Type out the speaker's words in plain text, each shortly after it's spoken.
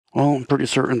Well, I'm pretty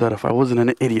certain that if I wasn't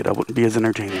an idiot, I wouldn't be as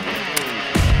entertaining.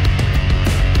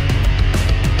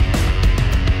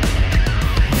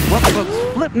 Well,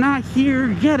 folks, Flip not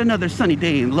here. Yet another sunny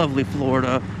day in lovely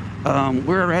Florida.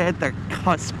 We're at the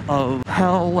cusp of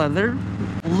hell weather.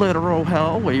 Literal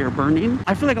hell where you're burning.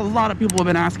 I feel like a lot of people have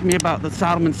been asking me about the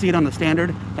Saddleman seat on the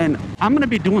Standard, and I'm going to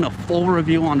be doing a full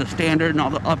review on the Standard and all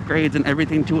the upgrades and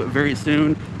everything to it very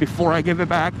soon before I give it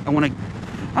back.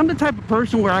 I'm the type of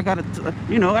person where I gotta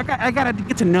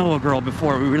get to know a girl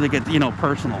before we really get,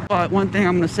 personal. But one thing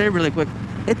I'm gonna say really quick,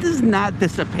 it does not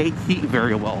dissipate heat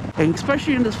very well. And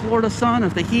especially in this Florida sun,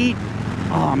 if the heat,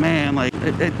 oh man, like,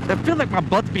 I feel like my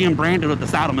butt's being branded with the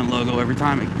Saddleman logo every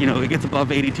time it gets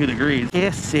above 82 degrees. Que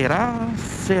será?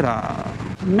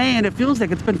 Man, it feels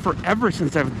like it's been forever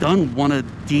since I've done one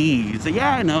of these.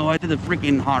 Yeah, I know, I did the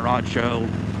freaking hot rod show,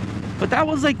 but that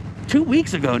was like 2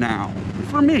 weeks ago now,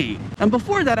 for me. And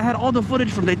before that, I had all the footage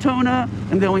from Daytona,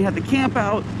 and then we had the camp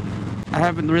out. I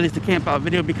haven't released a camp out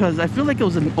video because I feel like it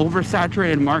was an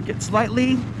oversaturated market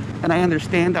slightly, and I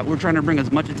understand that we're trying to bring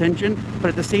as much attention, but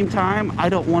at the same time, I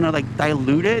don't want to like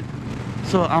dilute it.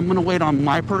 So I'm gonna wait on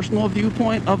my personal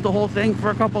viewpoint of the whole thing for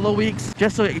a couple of weeks,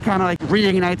 just so it kind of like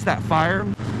reignites that fire.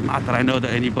 Not that I know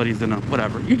that anybody's gonna,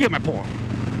 whatever, you get my point.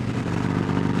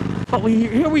 But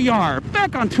here we are,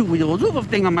 back on two wheels, with a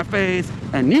thing on my face,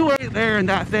 and you ain't there in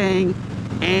that thing,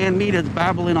 and me just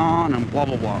babbling on and blah,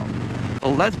 blah, blah. So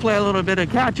let's play a little bit of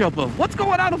catch-up of what's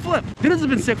going on in Flip. Dennis has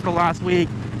been sick for the last week.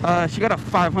 She got a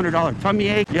 $500 tummy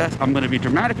ache. Yes, I'm going to be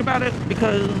dramatic about it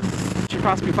because she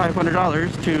cost me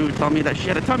 $500 to tell me that she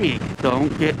had a tummy ache. Don't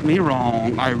get me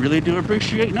wrong. I really do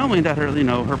appreciate knowing that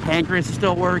her pancreas is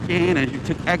still working, and she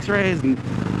took x-rays, and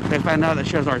they found out that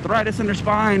she has arthritis in her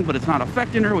spine, but it's not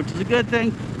affecting her, which is a good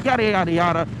thing. Yada, yada,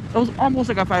 yada. It was almost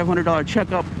like a $500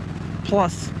 checkup,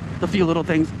 plus the few little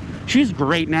things. She's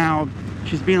great now.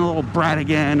 She's being a little brat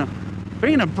again.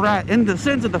 Being a brat in the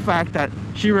sense of the fact that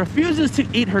she refuses to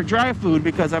eat her dry food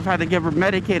because I've had to give her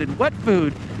medicated wet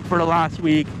food for the last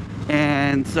week.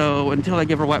 And so until I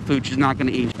give her wet food, she's not going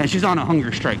to eat. And she's on a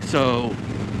hunger strike, so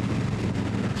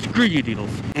screw you, Deedles.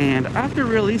 And after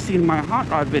releasing my hot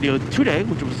rod video today,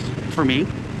 which was for me,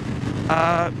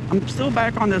 I'm still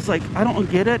back on this, like, I don't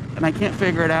get it and I can't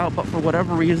figure it out, but for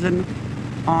whatever reason,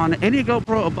 on any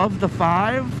GoPro above the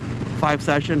 5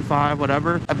 session, 5,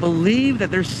 whatever, I believe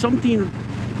that there's something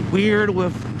weird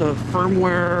with the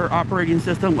firmware operating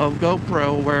system of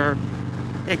GoPro where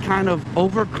it kind of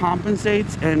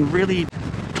overcompensates and really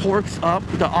torques up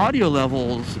the audio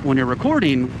levels when you're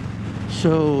recording.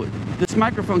 So this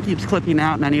microphone keeps clipping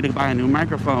out and I need to buy a new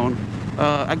microphone.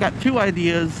 I got two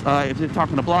ideas. I've been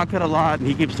talking to Blockhead a lot and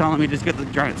he keeps telling me just get the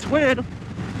giant squid.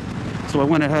 So I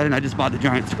went ahead and I just bought the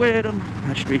giant squid.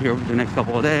 I should be here for the next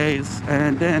couple of days.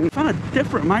 And then found a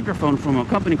different microphone from a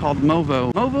company called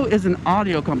Movo. Movo is an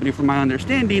audio company from my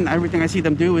understanding. Everything I see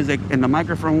them do is like in the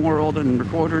microphone world and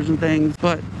recorders and things.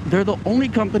 But they're the only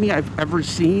company I've ever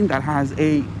seen that has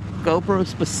a GoPro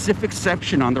specific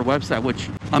section on their website, which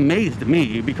amazed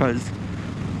me because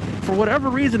for whatever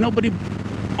reason, nobody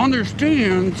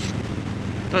understands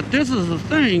that this is a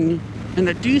thing and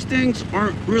that these things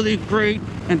aren't really great,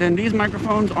 and then these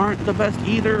microphones aren't the best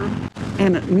either,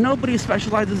 and nobody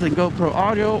specializes in GoPro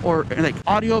audio or like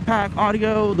audio pack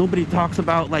audio. Nobody talks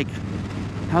about like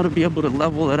how to be able to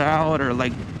level it out or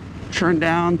like turn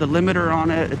down the limiter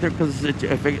on it, because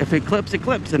if it clips, it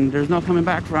clips, and there's no coming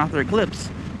back from after it clips.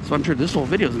 So I'm sure this whole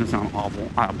video is gonna sound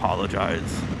awful. I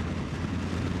apologize.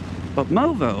 But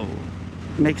Movo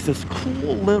makes this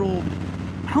cool little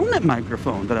helmet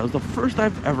microphone that was the first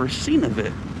I've ever seen of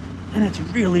it, and it's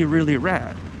really, really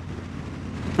rad.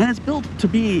 And it's built to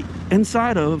be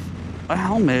inside of a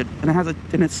helmet,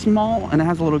 and it's small, and it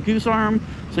has a little goose arm,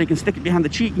 so you can stick it behind the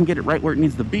cheek and get it right where it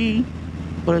needs to be.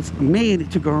 But it's made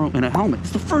to go in a helmet.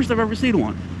 It's the first I've ever seen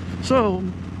one. So,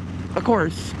 of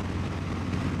course,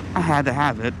 I had to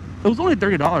have it. It was only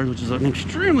 $30, which is an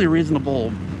extremely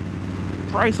reasonable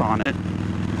price on it,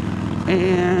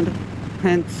 and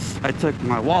hence I took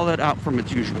my wallet out from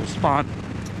its usual spot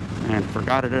and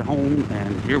forgot it at home,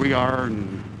 and here we are.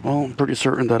 And well, I'm pretty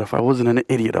certain that if I wasn't an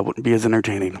idiot, I wouldn't be as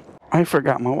entertaining. I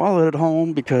forgot my wallet at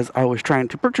home because I was trying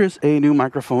to purchase a new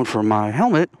microphone for my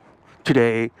helmet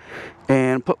today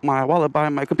and put my wallet by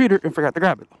my computer and forgot to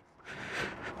grab it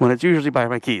when it's usually by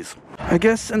my keys. I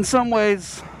guess in some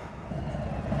ways,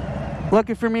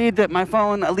 lucky for me that my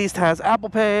phone at least has Apple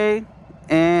Pay,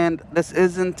 and this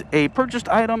isn't a purchased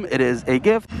item, it is a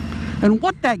gift. And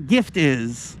what that gift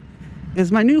is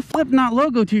my new Flip Not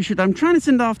logo t-shirt I'm trying to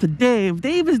send off to Dave.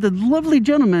 Dave is the lovely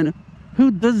gentleman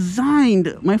who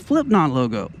designed my Flip Not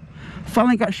logo.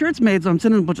 Finally got shirts made, so I'm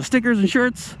sending a bunch of stickers and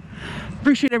shirts.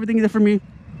 Appreciate everything you did for me.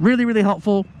 Really, really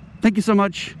helpful. Thank you so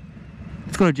much.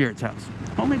 Let's go to Jared's house.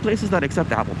 Only places that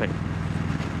accept Apple Pay.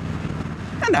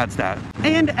 And that's that.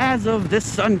 And as of this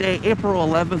Sunday, April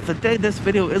 11th, the day this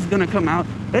video is going to come out,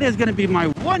 it is going to be my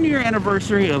 1-year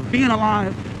anniversary of being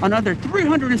alive. Another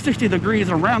 360 degrees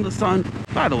around the sun.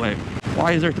 By the way,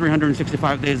 why is there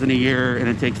 365 days in a year and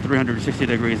it takes 360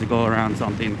 degrees to go around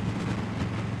something?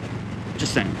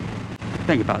 Just saying.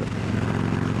 Think about it.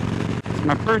 It's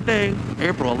my birthday,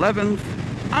 April 11th.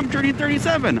 I'm turning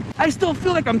 37. I still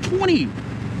feel like I'm 20.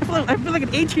 I feel like an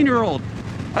 18-year-old.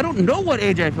 I don't know what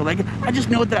age I feel like. I just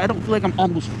know that I don't feel like I'm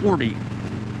almost 40.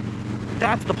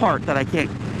 That's the part that I can't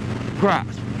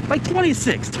grasp. Like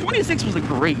 26. 26 was a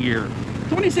great year.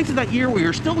 26 is that year where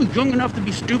you're still young enough to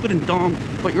be stupid and dumb,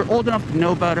 but you're old enough to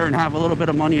know better and have a little bit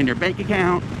of money in your bank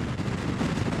account.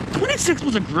 26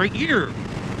 was a great year.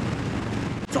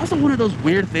 It's also one of those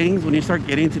weird things when you start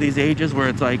getting to these ages where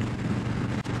it's like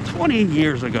 20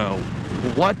 years ago.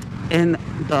 What in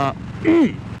the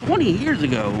 20 years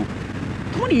ago?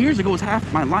 20 years ago was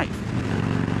half my life.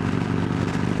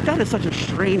 That is such a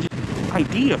strange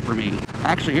idea for me.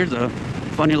 Actually, here's a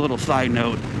funny little side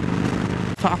note.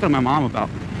 Talking to my mom about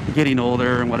getting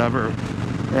older and whatever,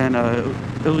 and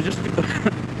it was just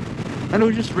and it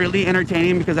was just really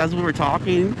entertaining because as we were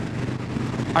talking,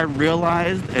 I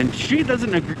realized, and she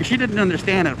doesn't agree, she didn't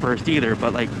understand at first either,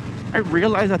 but like I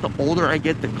realized that the older I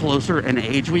get, the closer in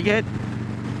age we get,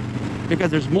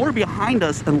 because there's more behind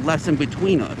us and less in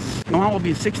between us. My mom will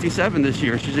be 67 this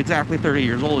year. She's exactly 30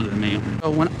 years older than me.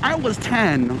 So when I was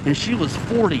 10 and she was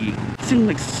 40, it seemed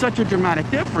like such a dramatic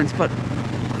difference, but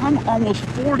I'm almost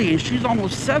 40 and she's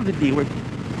almost 70.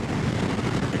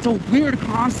 It's a weird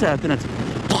concept and it's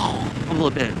a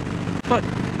little bit. But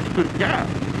yeah,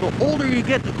 the older you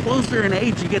get, the closer in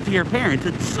age you get to your parents.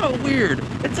 It's so weird.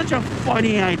 It's such a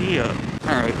funny idea.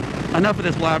 All right, enough of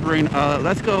this blabbering.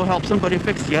 Let's go help somebody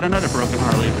fix yet another broken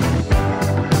Harley.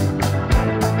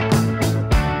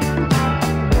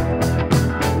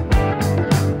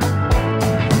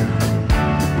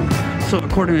 So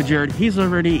according to Jared, he's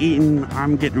already eaten.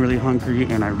 I'm getting really hungry,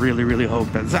 and I really, really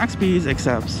hope that Zaxby's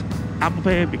accepts Apple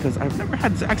Pay because I've never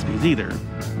had Zaxby's either.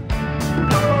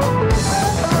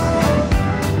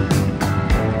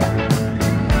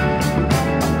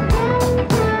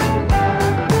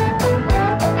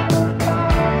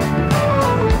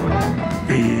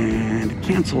 And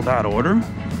cancel that order.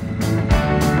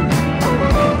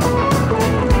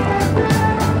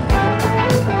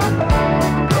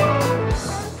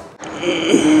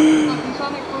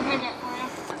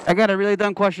 I got a really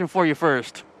dumb question for you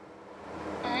first.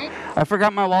 Alright. I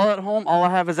forgot my wallet at home. All I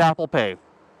have is Apple Pay.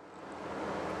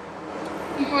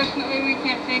 Unfortunately, we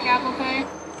can't take Apple Pay.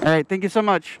 Alright, thank you so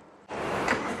much.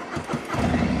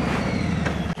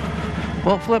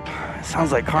 Well, Flip, it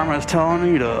sounds like karma is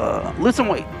telling me to lose some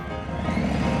weight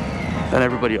than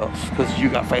everybody else, because you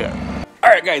got fat.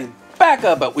 Alright guys, back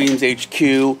up at Weems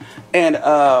HQ, and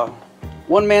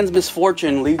one man's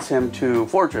misfortune leads him to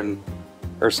fortune,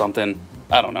 or something.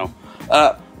 I don't know.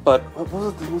 But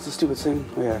what's the stupid thing?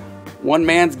 Oh, yeah. One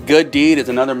man's good deed is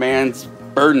another man's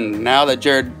burden. Now that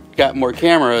Jared got more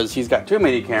cameras, he's got too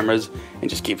many cameras and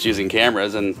just keeps using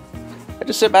cameras, and I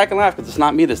just sit back and laugh because it's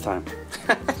not me this time.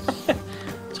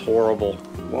 It's horrible.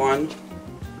 1,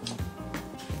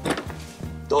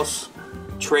 2,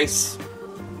 3. I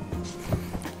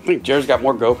think Jared's got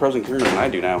more GoPros and cameras than I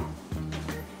do now.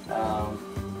 Yeah,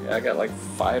 I got like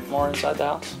 5 more inside the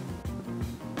house.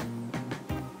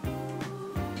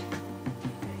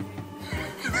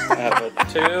 I have a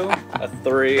 2, a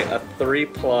 3, a 3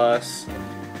 plus,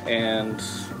 and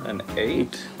an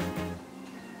 8.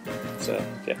 So,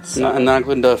 yes. Not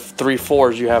including the 3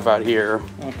 4s you have out here.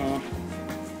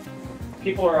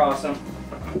 People are awesome.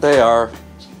 They are.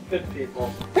 Good people.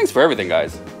 Thanks for everything,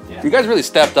 guys. Yeah. You guys really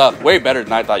stepped up way better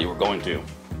than I thought you were going to.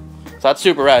 So that's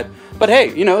super rad. But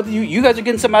hey, you know, you guys are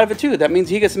getting some out of it too. That means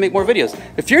he gets to make more videos.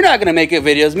 If you're not going to make it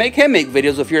videos, make him make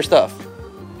videos with your stuff.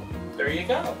 There you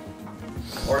go.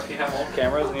 Or if you have old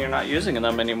cameras and you're not using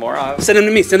them anymore, send them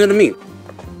to me. Send them to me.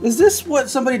 Is this what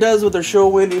somebody does with their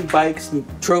show-winning bikes and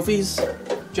trophies?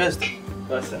 Just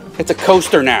listen. It's a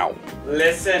coaster now.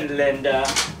 Listen, Linda.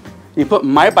 You put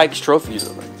my bike's trophies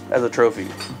as a trophy,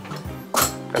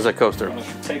 as a coaster. You want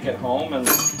to take it home and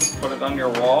put it on your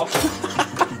wall?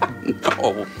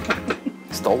 No.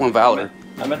 Stolen valor.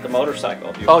 I meant the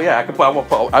motorcycle. Oh yeah,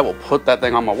 I will put that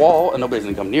thing on my wall and nobody's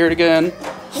gonna come near it again.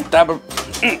 Stab it.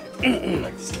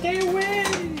 Like, stay away!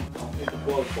 Don't need the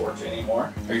blow torch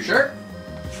anymore. Are you sure?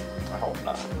 I hope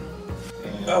not.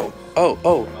 And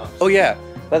Oh yeah.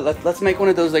 Let's make one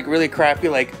of those like really crappy,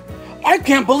 like, I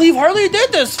can't believe Harley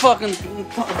did this fucking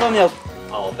thumbnails.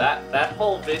 Oh, that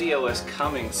whole video is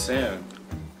coming soon.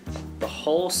 The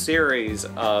whole series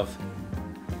of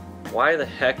why the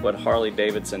heck would Harley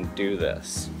Davidson do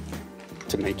this?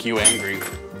 To make you angry.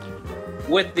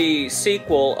 With the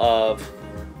sequel of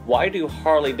why do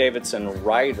Harley Davidson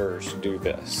riders do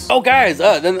this? Oh, guys,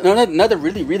 another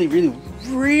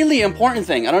really important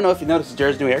thing. I don't know if you noticed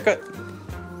Jared's new haircut.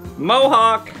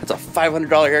 Mohawk. It's a $500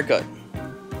 haircut.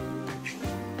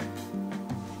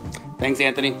 Thanks,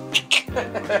 Anthony.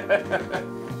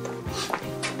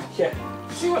 Yeah.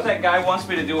 See what that guy wants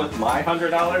me to do with my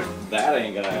 $100? That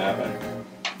ain't gonna happen.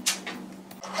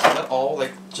 Is that all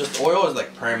like just oil, is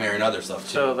like primary and other stuff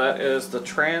too? So that is the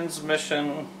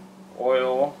transmission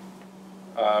oil,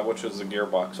 which is the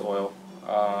gearbox oil,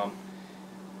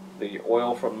 the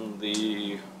oil from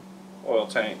the oil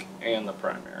tank, and the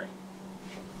primary.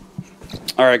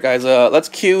 All right, guys, let's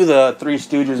cue the Three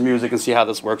Stooges music and see how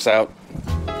this works out.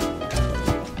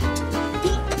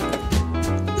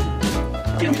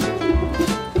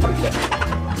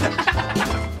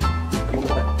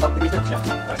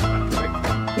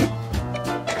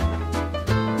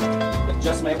 It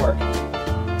just may work.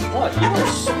 Look, you were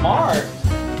smart.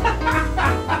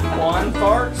 One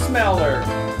fart smeller.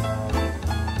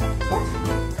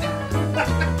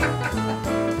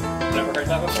 Never heard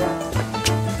that before?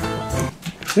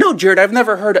 No, Jared, I've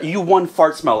never heard of you one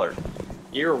fart smeller.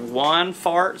 You're one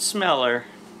fart smeller.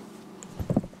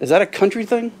 Is that a country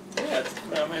thing? Yeah, it's,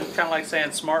 I mean, it's kind of like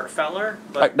saying smart feller,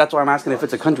 but That's why I'm asking if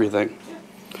it's a country thing.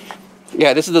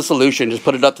 Yeah, this is the solution. Just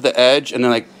put it up to the edge and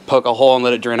then like poke a hole and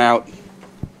let it drain out.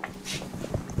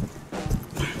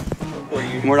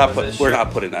 We're not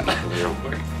putting that.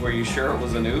 Were you sure it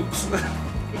was an oops?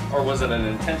 Or was it an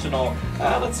intentional,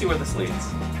 let's see where this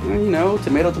leads. You know,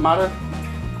 tomato,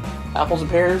 apples and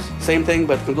pears, same thing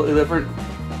but completely different.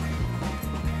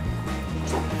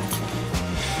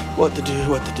 What to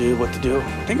do.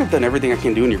 I think I've done everything I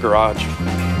can do in your garage.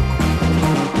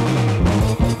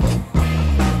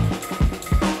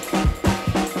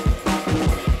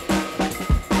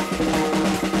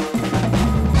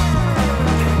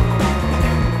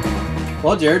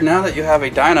 Well, Jared, now that you have a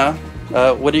Dyna,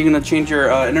 what are you going to change your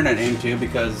internet name to?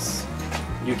 Because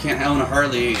you can't own a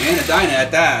Harley and a Dyna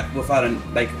at that without a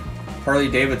like Harley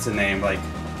Davidson name, like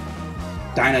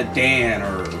Dyna Dan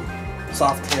or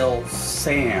Softail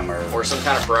Sam or some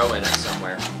kind of bro in it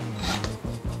somewhere.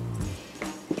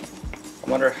 I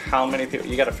wonder how many people.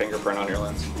 You got a fingerprint on your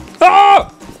lens.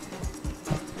 Ah!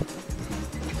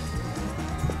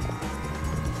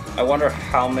 I wonder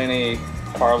how many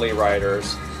Harley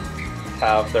riders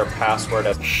have their password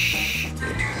as.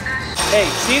 Hey,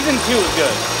 season 2 is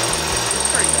good.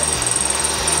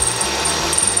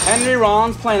 Henry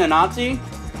Rollins playing a Nazi.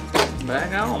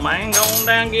 Back on, man. Going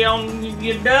down,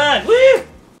 get done. Woo!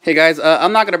 Hey guys,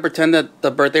 I'm not gonna pretend that the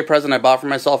birthday present I bought for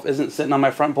myself isn't sitting on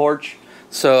my front porch.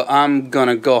 So I'm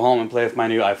gonna go home and play with my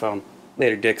new iPhone.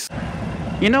 Later, dicks.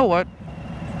 You know what?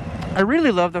 I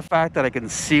really love the fact that I can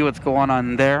see what's going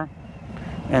on there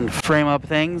and frame up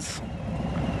things.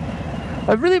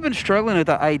 I've really been struggling with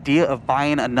the idea of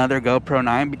buying another GoPro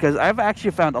 9 because I've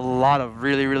actually found a lot of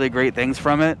really great things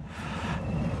from it.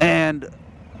 And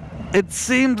it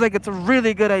seems like it's a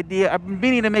really good idea. I've been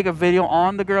meaning to make a video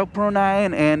on the GoPro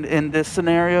 9 and in this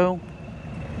scenario.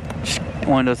 Just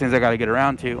one of those things I gotta get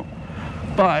around to.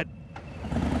 But,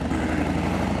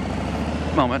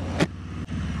 moment.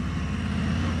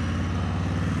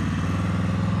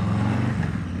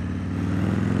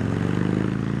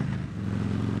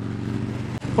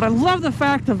 But I love the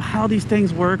fact of how these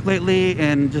things work lately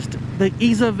and just the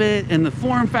ease of it and the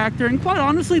form factor, and quite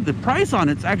honestly the price on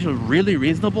it's actually really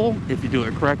reasonable if you do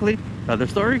it correctly. Another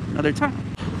story, another time.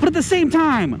 But at the same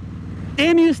time,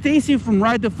 damn you Stacy from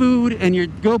Ride the Food and your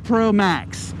GoPro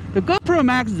Max. The GoPro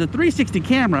Max is a 360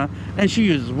 camera and she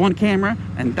uses one camera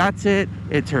and that's it.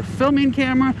 It's her filming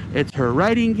camera, it's her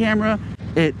writing camera.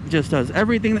 It just does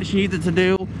everything that she needs it to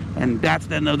do, and that's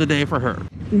the end of the day for her.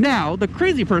 Now, the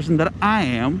crazy person that I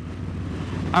am,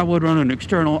 I would run an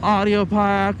external audio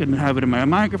pack and have it in my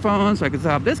microphone so I could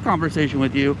have this conversation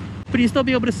with you, but you still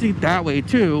be able to see that way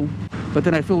too. But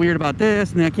then I feel weird about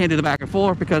this, and then I can't do the back and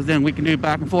forth because then we can do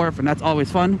back and forth, and that's always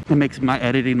fun. It makes my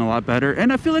editing a lot better,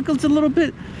 and I feel like it's a little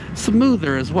bit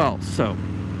smoother as well, so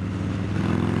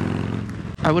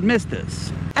I would miss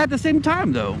this. At the same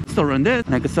time though, still run this,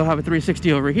 and I could still have a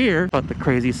 360 over here, but the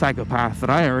crazy psychopath that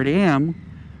I already am,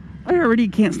 I already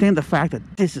can't stand the fact that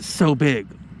this is so big.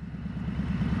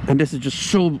 And this is just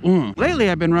so, Lately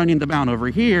I've been running the mount over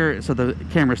here, so the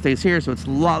camera stays here, so it's a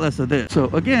lot less of this. So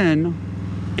again,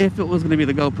 if it was going to be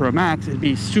the GoPro Max, it'd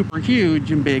be super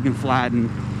huge and big and flat, and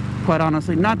quite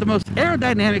honestly, not the most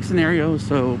aerodynamic scenario,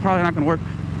 so probably not going to work.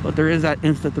 But there is that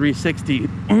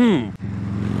Insta360.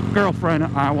 Girlfriend,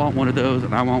 I want one of those,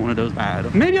 and I want one of those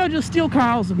bad. Maybe I'll just steal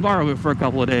Kyle's and borrow it for a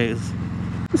couple of days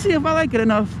and see if I like it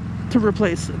enough to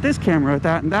replace this camera with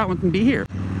that, and that one can be here.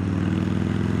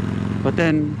 But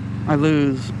then I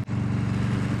lose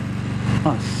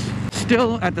us.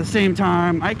 Still, at the same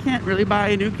time, I can't really buy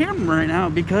a new camera right now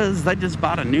because I just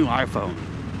bought a new iPhone.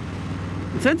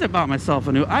 And since I bought myself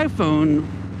a new iPhone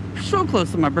so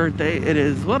close to my birthday, it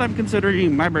is what I'm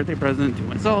considering my birthday present to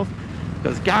myself,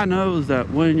 because God knows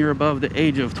that when you're above the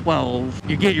age of 12,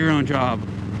 you get your own job,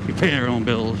 you pay your own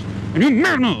bills, and you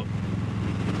make no.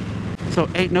 So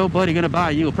ain't nobody gonna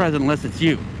buy you a present unless it's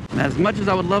you. And as much as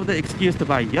I would love the excuse to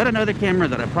buy yet another camera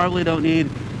that I probably don't need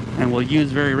and will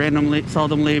use very randomly,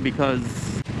 seldomly, because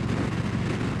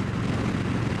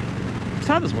that's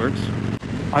how this works.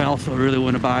 I also really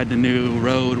want to buy the new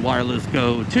Rode Wireless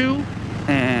Go 2,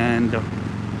 and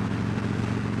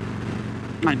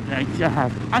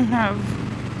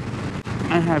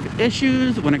I have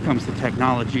issues when it comes to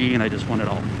technology, and I just want it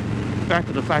all. Back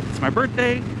to the fact it's my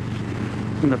birthday,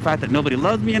 and the fact that nobody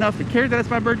loves me enough to care that it's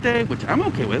my birthday, which I'm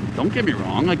okay with. Don't get me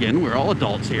wrong. Again, we're all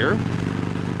adults here.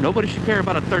 Nobody should care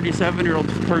about a 37-year-old's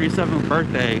 37th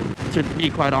birthday. To be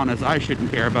quite honest, I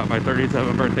shouldn't care about my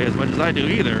 37th birthday as much as I do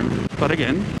either. But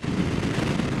again,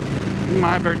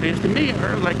 my birthdays to me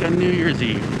are like a New Year's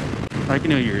Eve. Like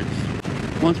New Year's.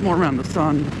 Once more around the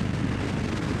sun,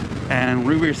 and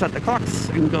we reset the clocks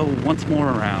and go once more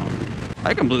around.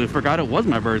 I completely forgot it was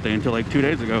my birthday until like 2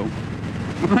 days ago.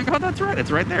 I'm like, oh, that's right, it's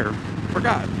right there.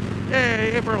 Forgot.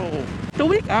 Yay, April. The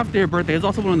week after your birthday is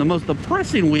also one of the most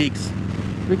depressing weeks,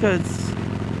 because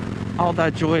all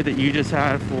that joy that you just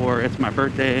had for it's my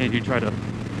birthday, and you try to,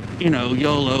 you know,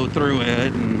 YOLO through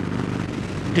it and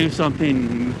do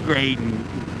something great and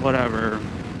whatever,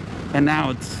 and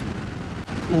now it's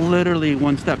literally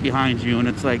one step behind you, and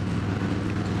it's like,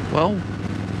 well,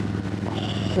 a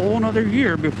whole nother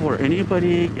year before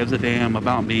anybody gives a damn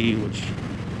about me, which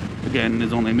again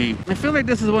is only me. I feel like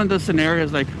this is one of those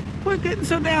scenarios like, quit getting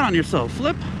so down on yourself,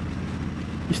 Flip.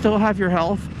 You still have your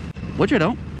health, which I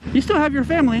don't. You still have your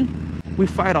family. We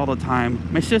fight all the time.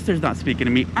 My sister's not speaking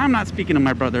to me. I'm not speaking to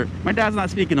my brother. My dad's not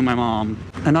speaking to my mom.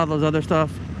 And all those other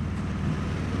stuff.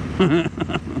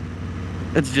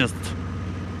 It's just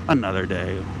another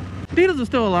day. Beatles is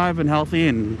still alive and healthy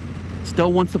and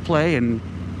still wants to play, and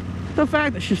the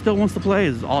fact that she still wants to play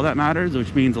is all that matters,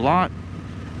 which means a lot.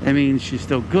 It means she's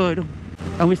still good,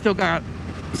 and we still got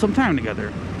some time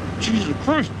together. Jesus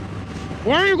Christ,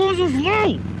 why are you going so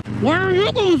slow? Why are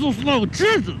you going so slow?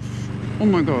 Jesus! Oh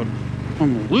my God,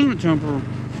 I'm losing temper.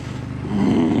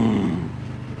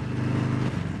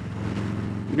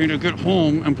 I need to get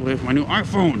home and play with my new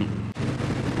iPhone.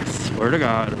 I swear to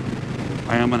God,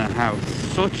 I am gonna have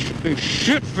such a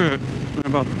shit fit in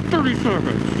about 30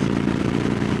 seconds.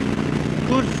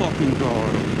 Good fucking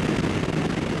God.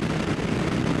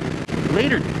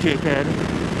 Later, dickhead.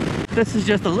 This is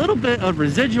just a little bit of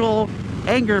residual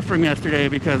anger from yesterday,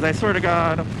 because I swear to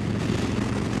God,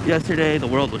 yesterday the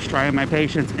world was trying my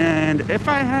patience, and if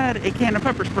I had a can of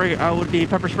pepper spray, I would be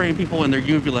pepper spraying people in their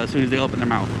uvula as soon as they open their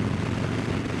mouth.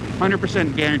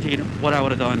 100% guaranteed what I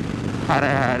would have done had I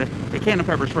had a can of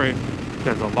pepper spray,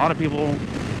 because a lot of people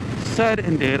said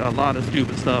and did a lot of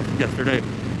stupid stuff yesterday.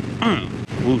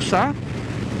 Woosah,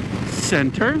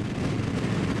 center,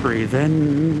 breathe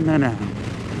in and out,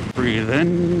 breathe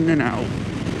in and out,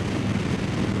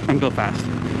 and go faster.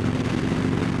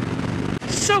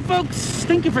 So folks,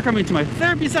 thank you for coming to my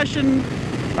therapy session.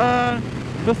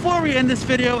 Before we end this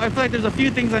video, I feel like there's a few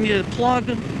things I need to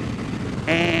plug,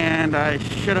 and I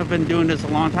should have been doing this a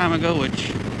long time ago,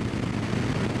 which,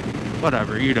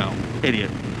 whatever, you know, idiot.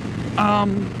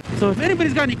 So if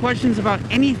anybody's got any questions about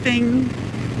anything,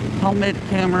 helmet,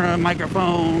 camera,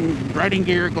 microphone, riding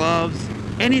gear, gloves,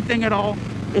 anything at all,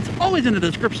 it's always in the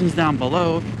descriptions down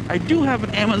below. I do have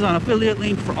an Amazon affiliate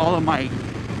link for all of my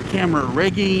camera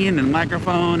rigging and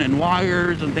microphone and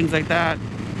wires and things like that.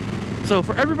 So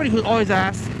for everybody who always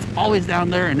asks, it's always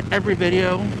down there in every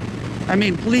video. I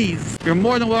mean, please, you're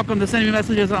more than welcome to send me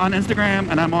messages on Instagram,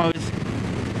 and I'm always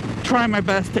trying my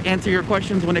best to answer your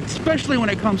questions, especially when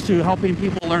it comes to helping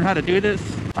people learn how to do this.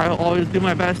 I'll always do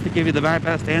my best to give you the very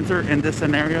best answer in this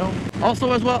scenario.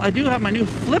 Also, as well, I do have my new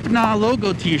Flipna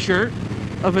logo t-shirt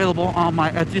available on my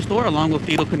Etsy store, along with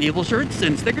Theodore Knievel shirts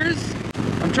and stickers.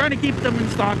 I'm trying to keep them in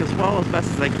stock as well as best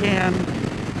as I can.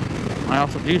 I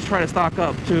also do try to stock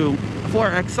up to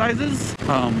 4X sizes.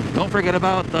 Don't forget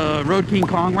about the Road King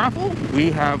Kong raffle.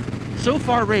 We have so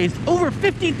far raised over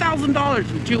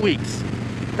 $50,000 in 2 weeks.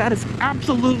 That is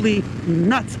absolutely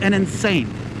nuts and insane.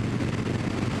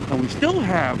 And we still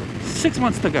have 6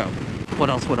 months to go. What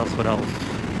else?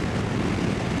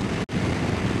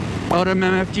 Odin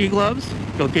MFG gloves,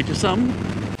 go get you some.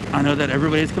 I know that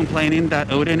everybody's complaining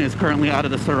that Odin is currently out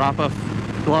of the Serapa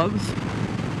gloves.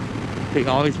 They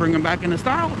always bring them back into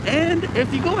style. And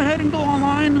if you go ahead and go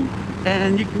online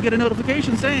and you can get a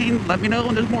notification saying, let me know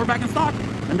when there's more back in stock,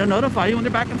 and they'll notify you when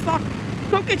they're back in stock,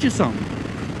 go get you some.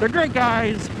 They're great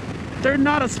guys. They're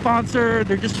not a sponsor.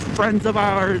 They're just friends of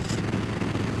ours.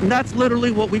 And that's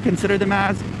literally what we consider them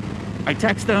as. I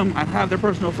text them. I have their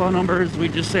personal phone numbers. We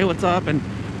just say what's up, and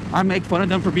I make fun of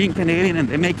them for being Canadian, and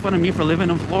they make fun of me for living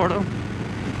in Florida.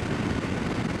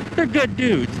 They're good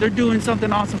dudes. They're doing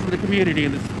something awesome for the community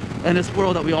in this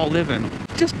world that we all live in.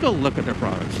 Just go look at their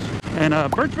products. And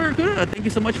Birds Barracuda, thank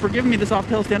you so much for giving me this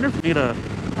off-tail standard for me to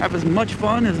have as much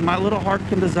fun as my little heart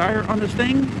can desire on this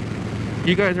thing.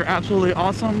 You guys are absolutely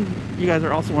awesome. You guys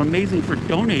are also amazing for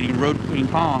donating Road Queen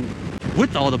Pong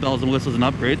with all the bells and whistles and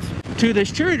upgrades to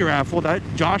this charity raffle that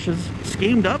Josh has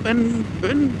schemed up and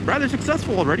been rather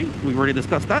successful already. We've already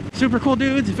discussed that. Super cool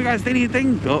dudes. If you guys need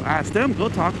anything, go ask them, go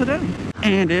talk to them.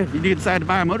 And if you do decide to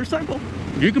buy a motorcycle,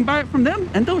 you can buy it from them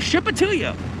and they'll ship it to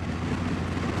you.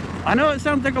 I know it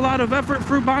sounds like a lot of effort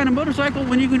for buying a motorcycle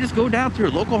when you can just go down to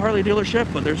your local Harley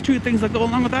dealership, but there's two things that go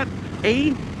along with that.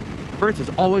 A, Birds is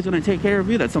always going to take care of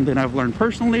you. That's something I've learned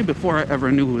personally before I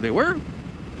ever knew who they were,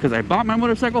 because I bought my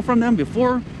motorcycle from them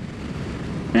before.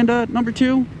 And number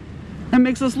two, it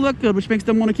makes us look good, which makes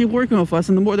them want to keep working with us.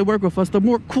 And the more they work with us, the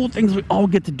more cool things we all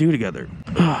get to do together.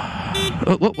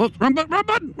 Wrong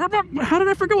button. How did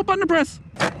I forget what button to press?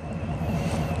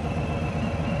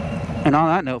 And on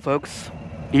that note, folks,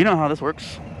 you know how this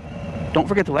works. Don't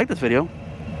forget to like this video.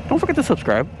 Don't forget to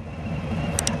subscribe.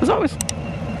 As always,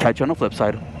 catch you on the flip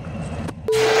side.